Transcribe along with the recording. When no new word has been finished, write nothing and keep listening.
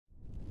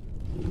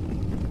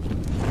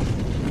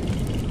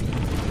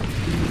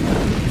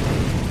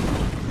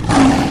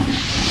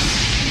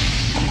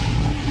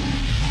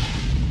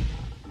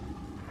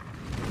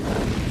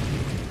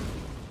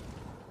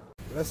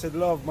Blessed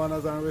love,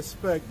 manners and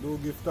respect. Do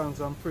give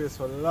thanks and praise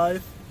for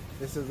life.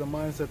 This is the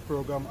Mindset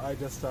Program. I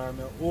just am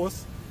your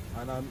host,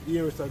 and I'm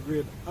here. It's a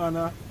great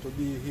honor to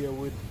be here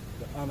with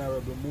the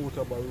Honorable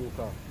Muta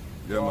Baruka.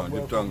 Yeah, man,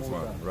 give thanks,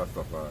 man.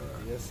 Rastafari.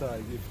 Yes, sir,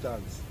 give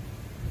thanks.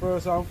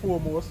 First and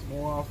foremost, I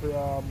want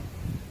to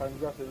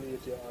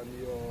congratulate you on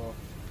your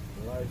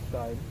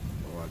lifetime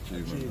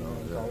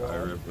achievement. Yeah, I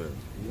repent.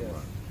 Yes.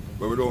 Man.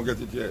 But we don't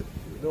get it yet.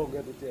 We don't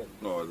get it yet?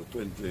 No, the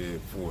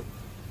 24th.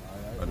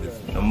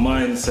 The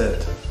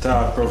mindset,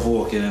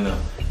 thought-provoking, you know.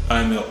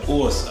 I'm your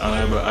host,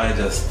 Honorable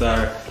Ija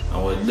Star,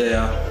 and we're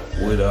there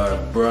with our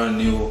brand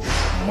new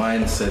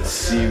mindset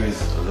series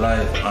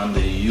live on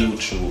the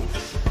YouTube.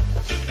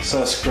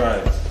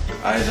 Subscribe,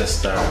 Ija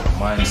Star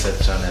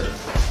Mindset channel,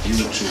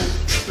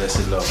 YouTube.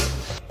 Blessed love.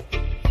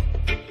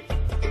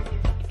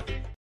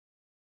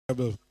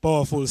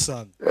 Powerful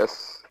song.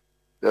 Yes.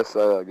 Yes,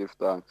 sir, I give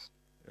thanks.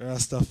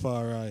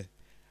 Rastafari.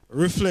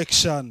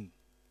 Reflection.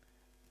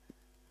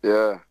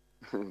 Yeah.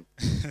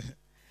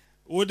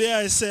 Would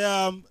I say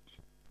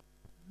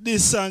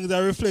this song is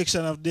a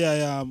reflection of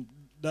the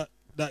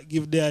that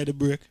give the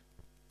break?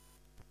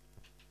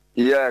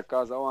 Yeah,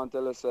 cause I want to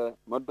tell you, say,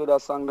 I do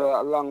that song there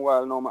a long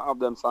while now. I have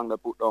them song they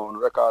put down,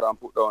 record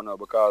and put down now,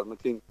 because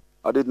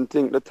I didn't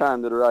think the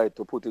time is right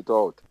to put it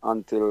out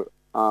until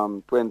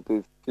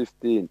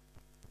 2015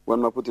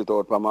 when I put it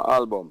out on my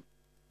album.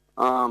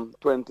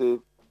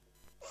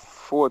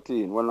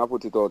 2014 when I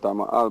put it out on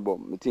my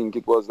album, I think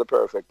it was the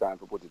perfect time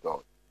to put it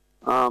out.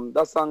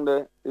 That song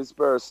there is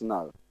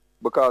personal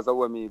because of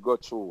what me go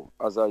through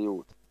as a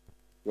youth.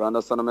 You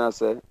understand what I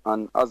say?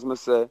 And as I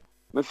say,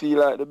 I feel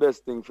like the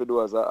best thing to do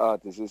as an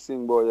artist is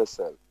sing by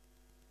yourself.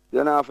 You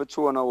don't have to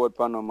throw no word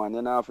pan no man,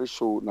 you don't have to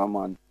shoot no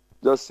man.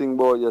 Just sing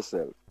by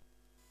yourself.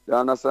 You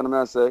understand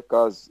what I say?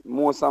 Because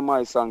most of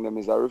my song them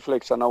is a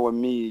reflection of what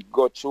me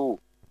go through.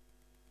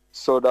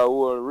 So the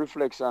whole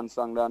reflection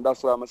song, and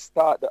that's why I'm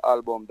start the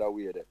album that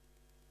way there.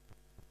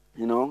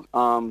 You know,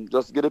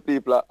 just give the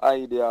people an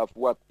idea of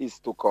what is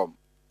to come.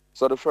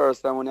 So the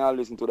first time when you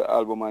listen to the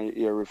album and you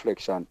hear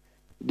reflection,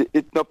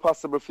 it's not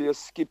possible for you to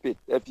skip it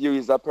if you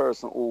is a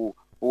person who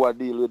are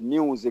deal with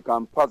music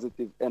and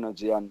positive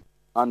energy and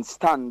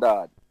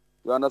standard.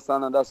 You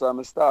understand? And that's why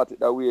I'm start it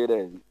that way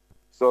then.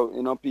 So,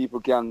 you know, people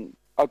can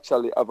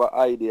actually have an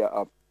idea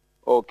of,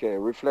 okay,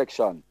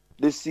 reflection.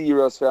 This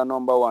serious for a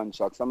number one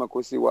track, so I'm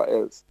going to see what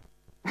else.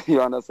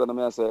 You understand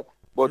what I say?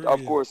 But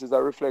of course, it's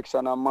a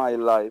reflection of my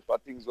life,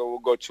 of things that we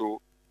go through.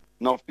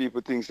 Enough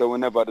people think that we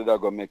never did I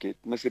go make it.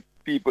 I see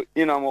people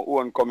in our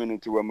own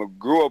community where I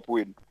grew up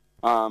with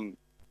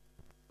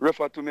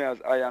refer to me as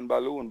iron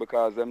balloon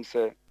because them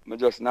say I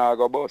just now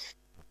go bust.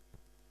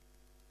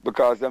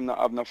 Because them not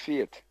have no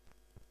faith.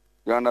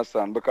 You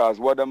understand? Because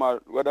what them are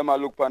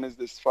look upon is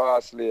this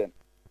fast lane.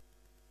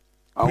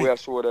 And we are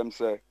sure them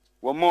say,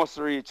 we must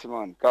reach,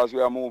 man, because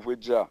we are moved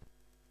with Jah.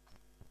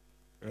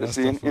 You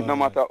see, it no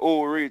matter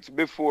who reach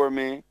before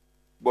me,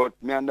 but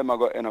me and them are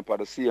going to end up at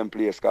the same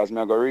place because me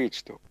are going to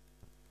reach too.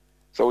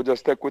 So we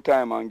just take our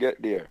time and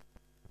get there.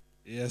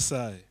 Yes,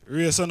 I.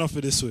 Race enough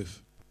for the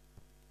swift.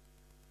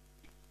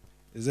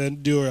 It's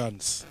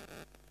endurance.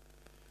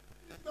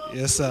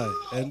 Yes, I.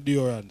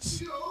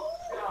 Endurance.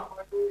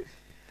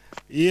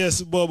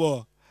 Yes,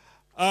 Bobo.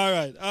 All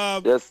right.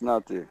 Yes,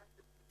 Natty.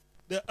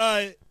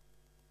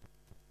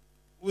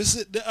 We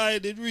see the I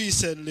did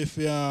recently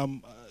for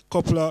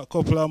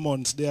couple of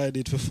months. The I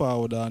did for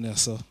forward on here,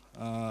 so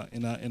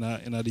in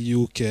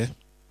the UK.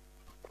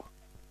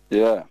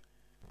 Yeah.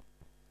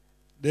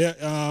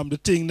 The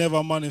thing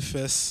never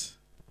manifests.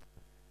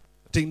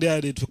 I think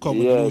they did for come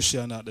with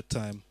Lucian at the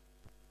time.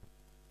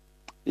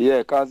 Yeah,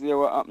 because they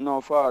were up now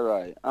far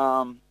right.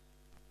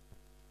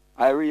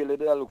 I really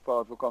did look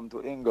forward to come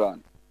to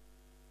England.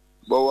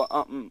 But what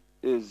happened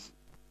is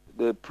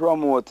the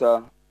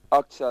promoter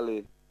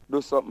actually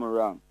do something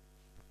wrong.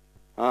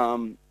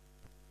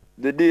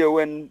 The day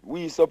when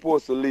we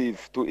supposed to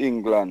leave to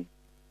England,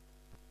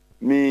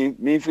 me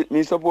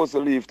supposed to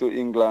leave to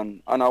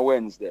England on a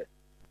Wednesday.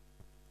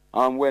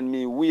 And when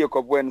me wake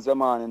up Wednesday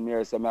morning,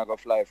 me say I go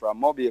fly from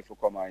Mobile to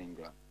come to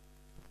England.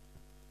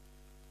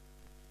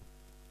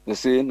 You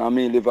see, and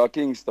me live at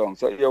Kingston.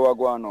 So here we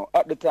go on now.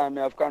 At the time,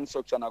 I have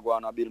construction, I go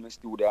on, I build my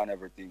studio and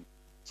everything.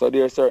 So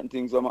there are certain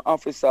things that I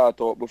have to sort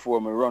out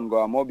before I run go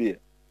on Mobile.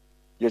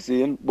 You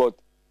see, but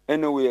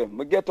anyway,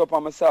 I get up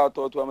and I sort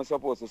out what I'm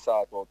supposed to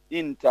sort out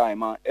in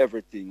time and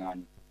everything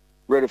and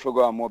ready for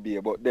go on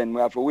Mobile. But then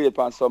we have to wait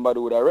for somebody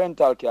with a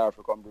rental car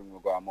to come bring me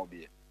go on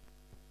Mobile.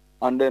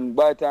 And then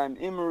by the time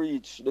him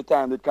reach, the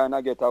time it kind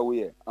of get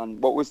away.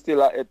 But we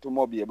still are head to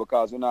Mobile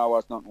because we know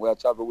was nothing. We are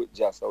travel with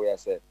Just, so we are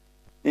said.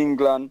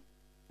 England,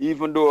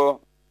 even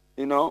though,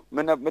 you know,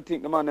 I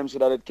think the man them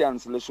should have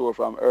cancelled the show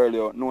from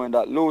earlier, knowing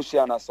that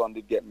Luciana's son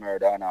did get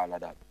murdered and all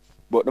of that.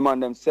 But the man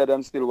them said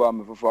them still want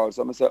me for forward.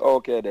 So I said,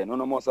 okay then,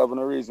 you must have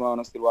no reason why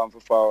I still want me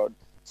for forward.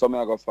 So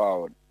I go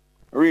forward.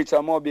 Reach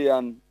a Mobile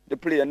and the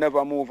plane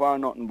never move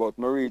on nothing, but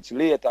I reach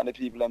late and the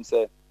people them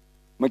say,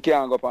 I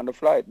can't go up on the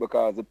flight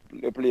because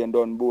the plane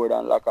done board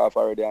and lock off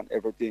already and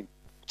everything.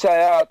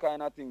 try all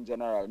kind of things,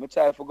 General. I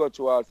try to go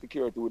through all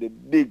security with the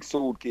big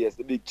suitcase,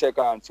 the big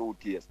check-on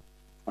suitcase.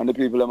 And the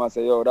people them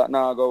say, yo, that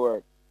not go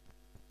work.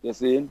 You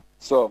see?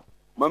 So,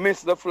 I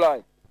miss the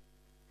flight.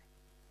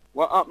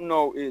 What happened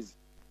now is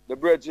the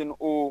brethren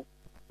who,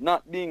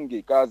 not Bingy,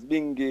 because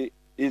Bingy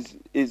is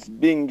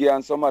Bingy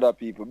and some other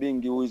people.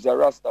 Bingy who is a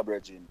Rasta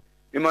brethren.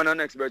 Him and the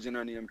next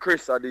brethren named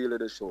Chris I deal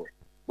with the show.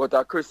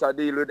 But Chris I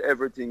deal with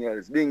everything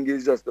else. Bingy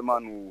is just the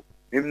man who,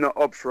 him not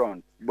up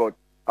front, but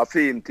a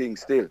fame thing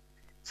still.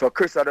 So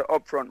Chris are the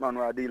upfront man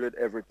who I deal with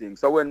everything.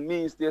 So when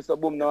me stay so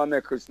boom now I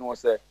make Chris know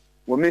say,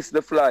 we miss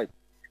the flight.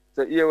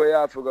 So here what you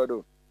have to go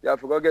do. You have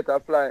to go get a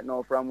flight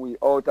now from we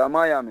out of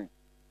Miami.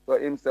 So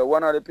him say,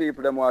 one of the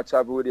people them who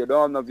travel with you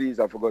don't have no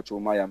visa to go through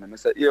Miami. I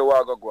say, here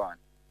what I go on.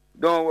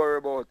 Don't worry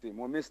about him.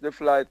 We miss the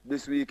flight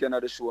this weekend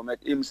of the show.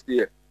 Make him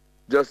stay.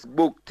 Just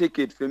book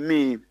ticket for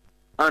me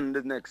and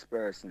the next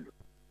person.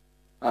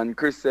 And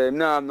Chris said,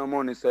 nah, I have no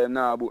money, so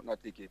nah, I book no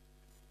ticket.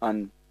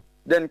 And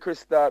then Chris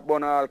start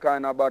burn all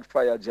kind of bad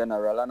fire,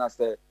 General. And I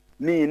said,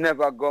 me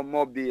never go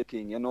Mobile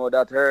King. You know,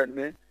 that hurt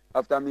me.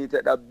 After me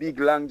take that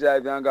big long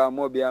drive and go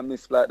Mobile and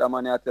miss flight, that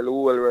man I tell the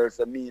whole world,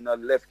 say me not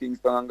left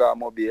Kingston and go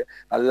Mobile.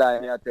 I lie,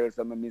 me I tell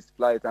some miss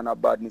flight and a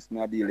badness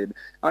me I deal with.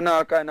 And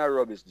all kind of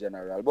rubbish,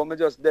 General. But me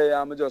just there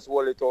and me just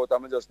hold it out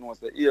and me just know,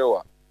 say, here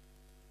what?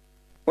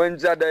 When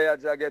Jah there,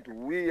 Jah get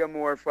way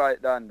more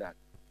fight than that.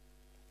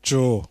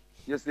 True.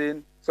 You see?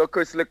 So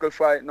Chris little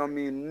fight no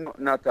mean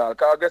nothing at all.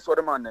 Because guess what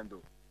the man them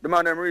do? The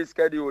man them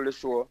reschedule the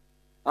show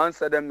and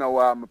say them now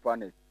I'm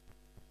upon it.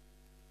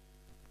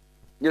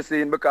 You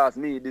see, because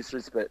me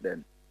disrespect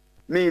them.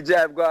 Me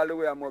drive go all the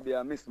way I'm Mobile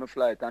and miss my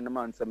flight and the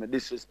man say me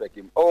disrespect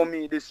him. How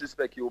me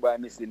disrespect you by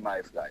missing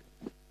my flight?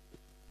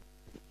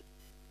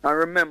 And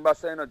remember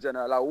saying no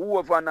General, like,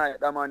 overnight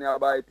that man you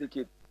buy a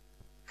ticket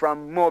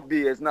from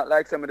Mobile. It's not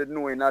like somebody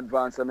know in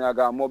advance that I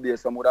got Mobile,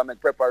 some would have make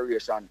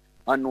preparation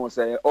and know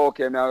say,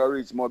 okay, me I go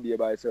reach Mobile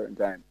by a certain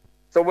time.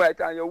 So by the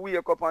time you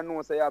wake up and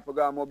know say you have to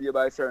go Mobile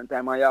by a certain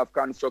time and you have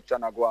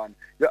construction to go on,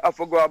 you have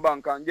to go to a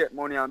bank and get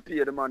money and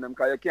pay the man them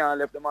because you can't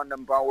left the man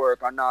them for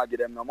work and not give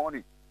them no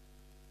money.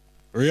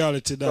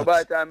 Reality that. So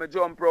by the time I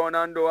jump around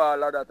and do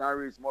all of that and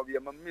reach Mobile,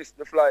 I miss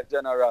the flight,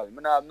 General.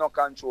 I have no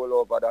control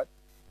over that.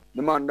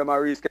 The man them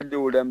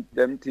reschedule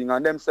them thing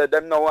and them said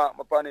them no want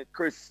me upon it.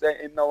 Chris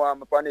said him no want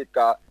me upon it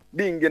because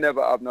Bingy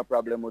never have no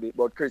problem with it.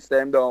 But Chris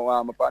said him don't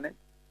want me upon it.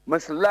 I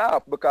must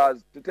laugh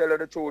because to tell you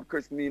the truth,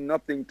 Chris mean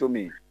nothing to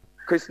me.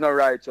 Chris not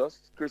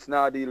righteous. Chris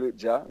not deal with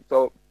Jah.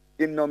 So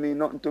him no mean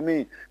nothing to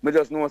me. I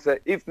just know say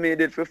if me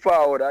did for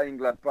forward at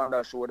England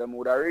Panda show them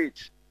would have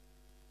reached.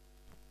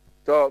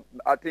 So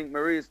I think me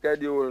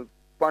reschedule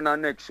Panda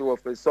next show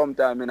for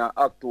sometime in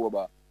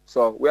October.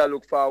 So we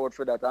look forward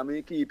for that. I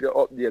mean keep you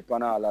update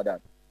on all of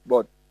that.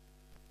 But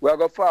we'll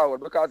go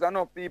forward because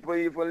enough people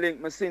even link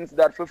me since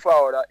that for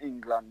forward at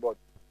England. But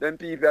then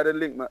people had to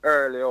link me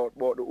early out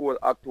about the whole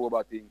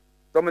October thing.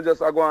 So I just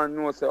go and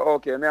know, say,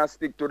 okay, may I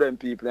stick to them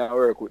people and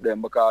work with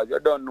them because you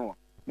don't know.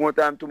 More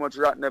time too much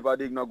rat never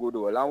dig no good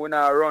hole. And when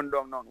I run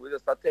down none, we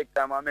just take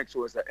time and make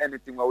sure say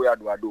anything we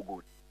do, I do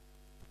good.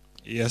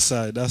 Yes,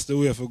 sir. That's the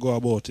way to go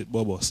about it,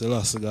 Bobo. So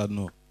last God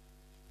know.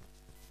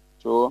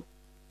 Sure.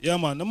 Yeah,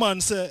 man. The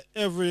man said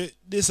every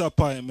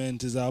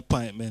disappointment is an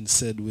appointment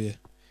said way.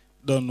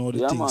 Don't know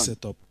the thing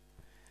set up.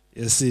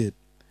 You see it.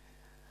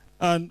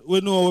 And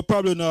we know we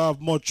probably not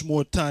have much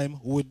more time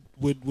with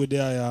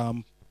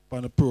the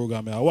on the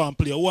program. I want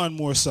to play one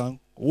more song,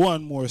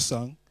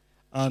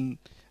 and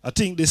I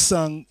think this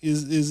song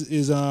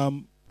is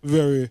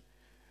very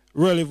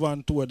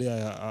relevant to what they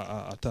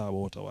I talked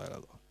about a while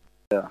ago.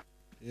 Yeah.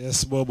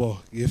 Yes,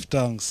 Bobo, give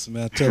thanks.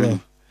 May I tell you,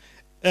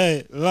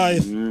 hey,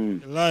 life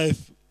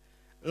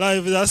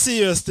is a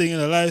serious thing, you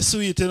know. Life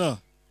sweet, you know.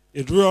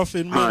 It's rough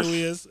in many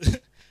ways,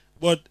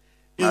 but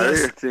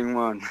it's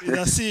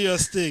a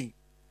serious thing.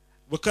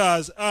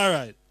 Because,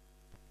 alright,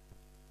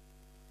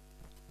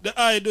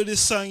 I do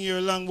this song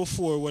here long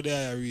before what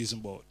I reason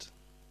about.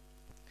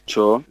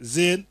 Sure.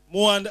 Zane,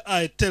 more and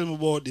I tell me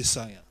about this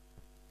song here.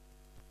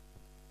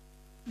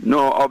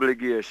 No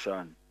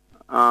obligation.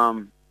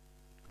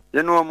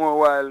 You know, more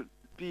while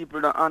people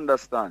don't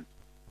understand.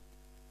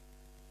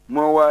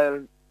 More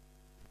while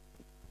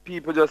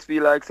people just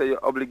feel like say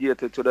you're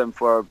obligated to them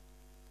for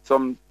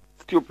some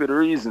stupid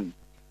reason.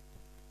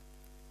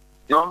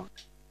 You know?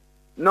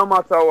 No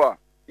matter what.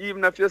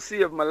 Even if you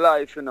save my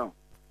life, you know,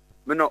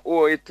 I don't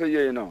owe it to you,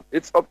 you know.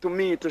 It's up to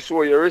me to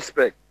show you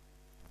respect.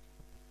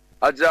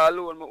 I just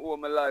alone I owe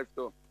my life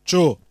to.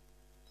 True.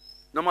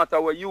 No matter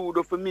what you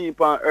do for me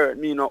upon earth,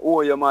 me no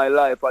owe you my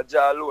life. I just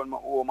alone I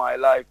owe my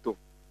life to.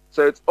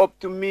 So it's up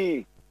to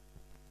me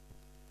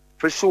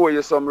to show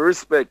you some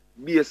respect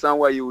based on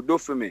what you do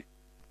for me.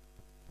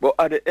 But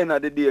at the end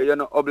of the day, you're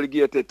not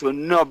obligated to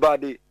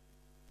nobody.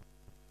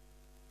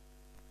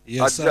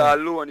 Yes, sir. I just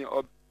alone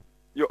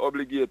you're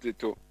obligated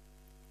to.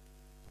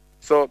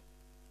 So,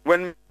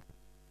 when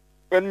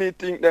me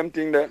think them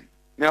thing there,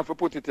 me have to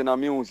put it in a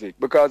music.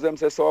 Because them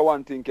say, so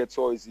one thing gets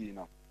so easy, you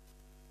know.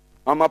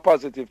 I'm a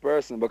positive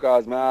person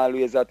because I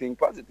always think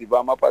positive.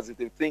 I'm a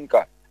positive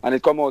thinker. and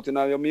it come out in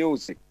your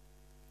music.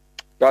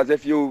 Because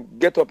if you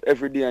get up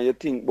every day and you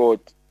think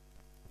about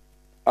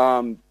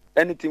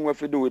anything we have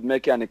to do with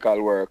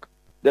mechanical work,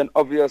 then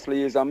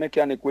obviously it's a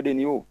mechanic within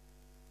you.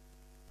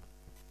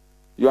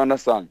 You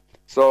understand?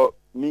 So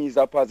me is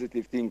a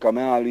positive thinker.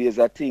 I always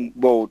think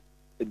about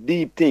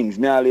deep things.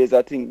 I always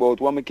think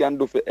about what we can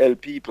do for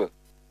help people.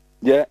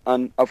 Yeah,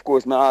 and of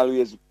course I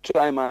always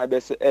try my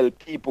best to help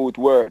people with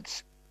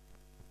words.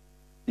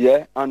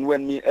 Yeah, and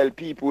when me help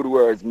people with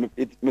words, me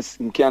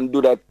can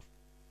do that,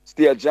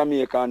 stay at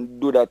Jamaica and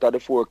do that at the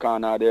four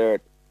corners of the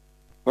earth.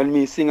 When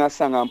me sing a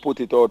song and put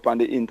it out on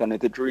the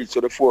internet, it reaches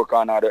to the four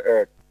corners of the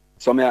earth.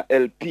 So me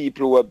help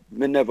people who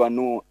me never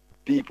know,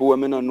 people who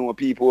me not know,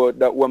 people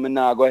that me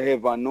not go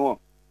ever know.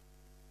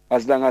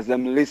 As long as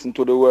them listen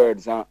to the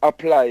words and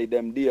apply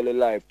them daily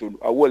life to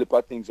a whole heap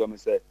of things what me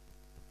say.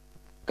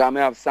 Because I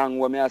have song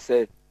where I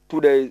say,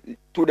 today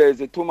is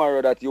the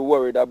tomorrow that you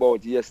worried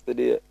about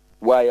yesterday.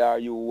 Why are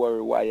you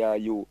worried? Why are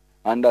you?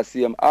 And that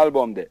same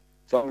album there.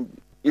 So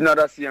in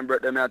that same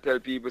breath, I tell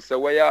people, say,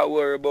 what you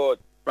worry about?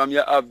 From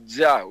you have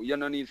Jah, you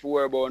don't need to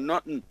worry about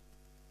nothing.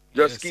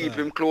 Just keep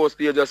him close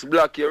to you, just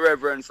block your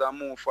reverence and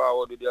move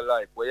forward with your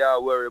life. What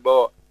you worry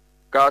about?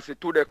 Because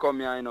today come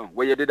here, you know,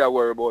 what you did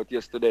worry about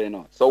yesterday, you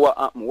know. So what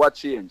happened? What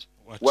changed?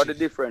 What the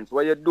difference?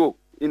 What you do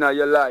in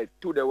your life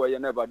today what you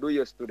never do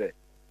yesterday?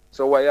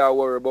 So why you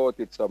worry about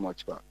it so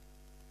much, man?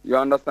 You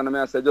understand me?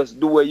 I say just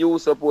do what you're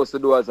supposed to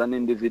do as an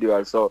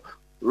individual. So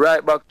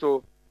right back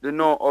to the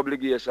no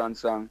obligation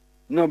song.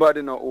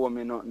 Nobody no owe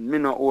me nothing. Me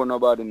no owe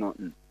nobody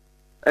nothing.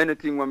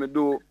 Anything when me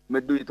do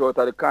it out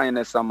of the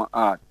kindness of my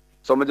heart.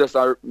 So I just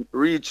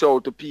reach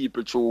out to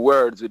people through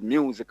words with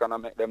music and I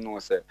make them know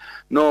say,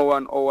 no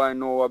one owe I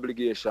no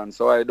obligation,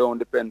 so I don't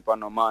depend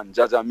on no man.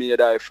 Jaja made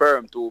I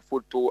firm 2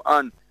 foot 2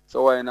 hand,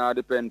 so I not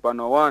depend on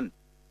no one.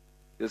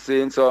 You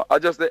see, and so I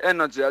just the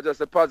energy, I just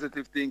the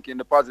positive thinking,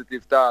 the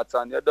positive thoughts,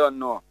 and you don't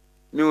know.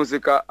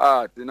 Music or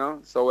art, you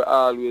know. So we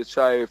always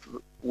try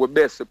we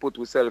best to put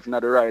ourselves in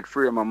the right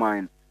frame of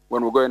mind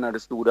when we're going to the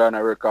studio and I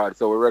record,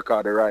 so we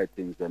record the right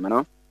things, them, you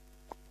know.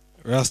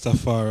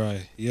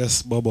 Rastafari,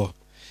 yes, Bobo.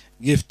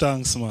 Give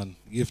thanks, man.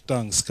 Give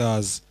thanks,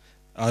 cause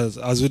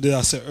as we did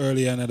I said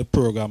earlier in the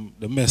program,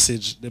 the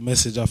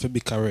message have to be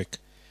correct.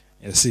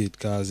 You see it,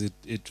 cause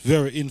it's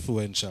very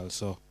influential.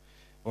 So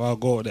we'll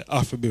go there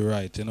have to be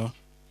right, you know.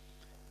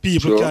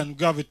 People can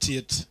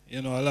gravitate,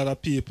 you know, a lot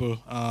of people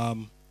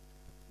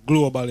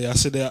globally. I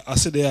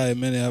say there are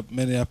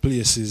many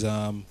places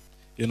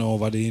you know,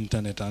 over the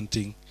internet and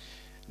thing.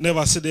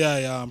 Never say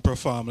they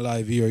perform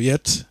live here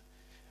yet.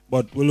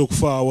 But we look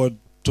forward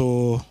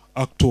to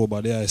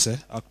October, there I say,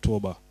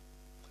 October.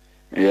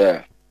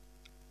 Yeah.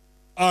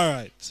 All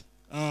right.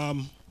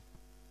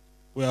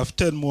 We have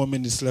 10 more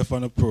minutes left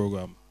on the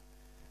program.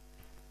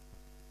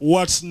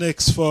 What's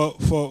next for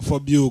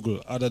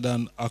Bugle other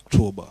than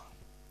October?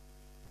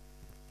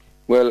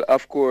 Well,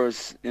 of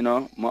course, you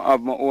know, I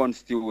have my own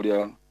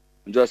studio.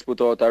 Just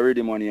put out a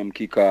Ready Money and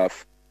kick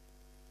off.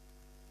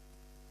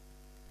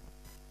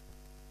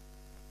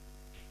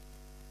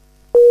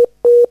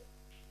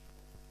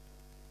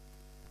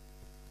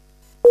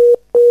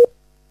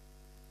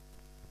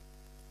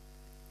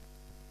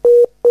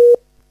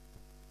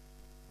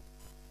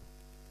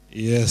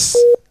 Yes.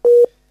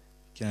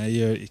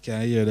 You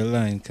can hear the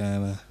line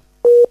kinda.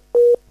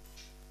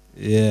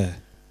 Yeah.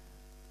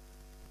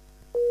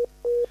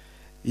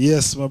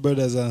 Yes, my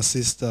brothers and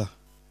sisters.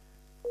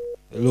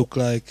 It look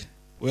like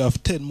we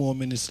have 10 more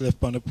minutes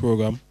left on the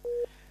program.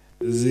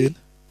 Is it?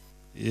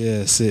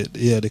 Yeah,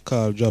 yeah, the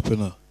call dropping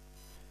now.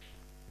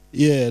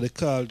 Yeah, the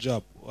call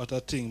drop. What a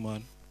thing,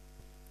 man.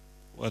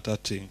 What a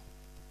thing.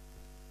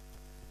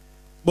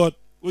 But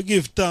we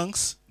give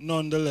thanks,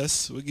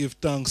 nonetheless. We give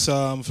thanks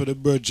for the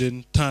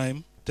virgin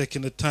time,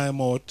 taking the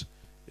time out.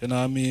 You know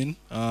what I mean?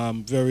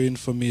 Very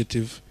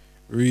informative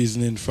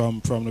reasoning from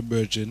the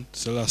virgin.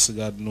 Selassie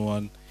God know.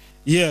 And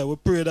yeah, we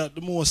pray that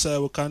the Most High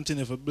will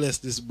continue to bless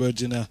this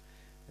virgin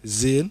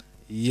Zane.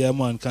 Yeah,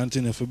 man,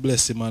 continue to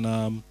bless him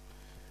and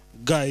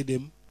guide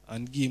him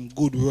and give him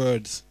good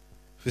words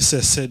for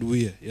said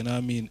way. You know what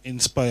I mean?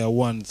 Inspire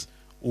ones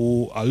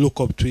who look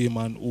up to him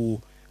and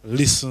who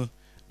listen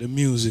the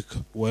music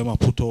what him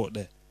put out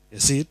there. You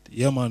see it?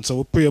 Yeah, man. So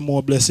we pray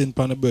more blessing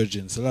upon the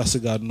virgin. So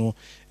last God know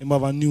him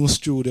have a new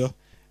studio.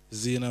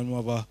 Zane and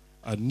have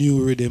a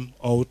new rhythm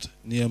out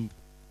named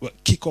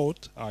Kick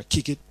Out or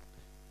Kick It.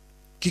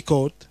 Kick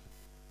Out.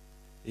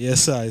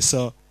 Yes, I.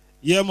 So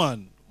yeah,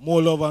 man. More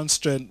love and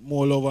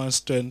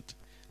strength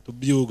to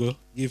Bugle.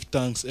 Give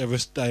thanks every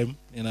time.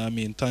 You know what I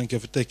mean? Thank you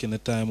for taking the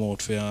time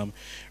out for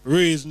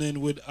reasoning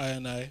with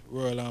I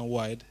world and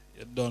wide.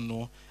 You don't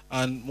know.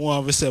 And more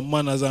of say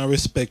manners and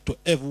respect to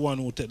everyone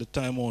who take the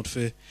time out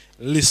for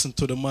listen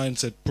to the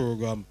Mindset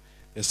program.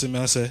 You see me,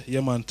 I say,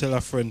 yeah man, tell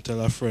a friend,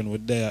 we're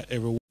there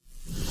every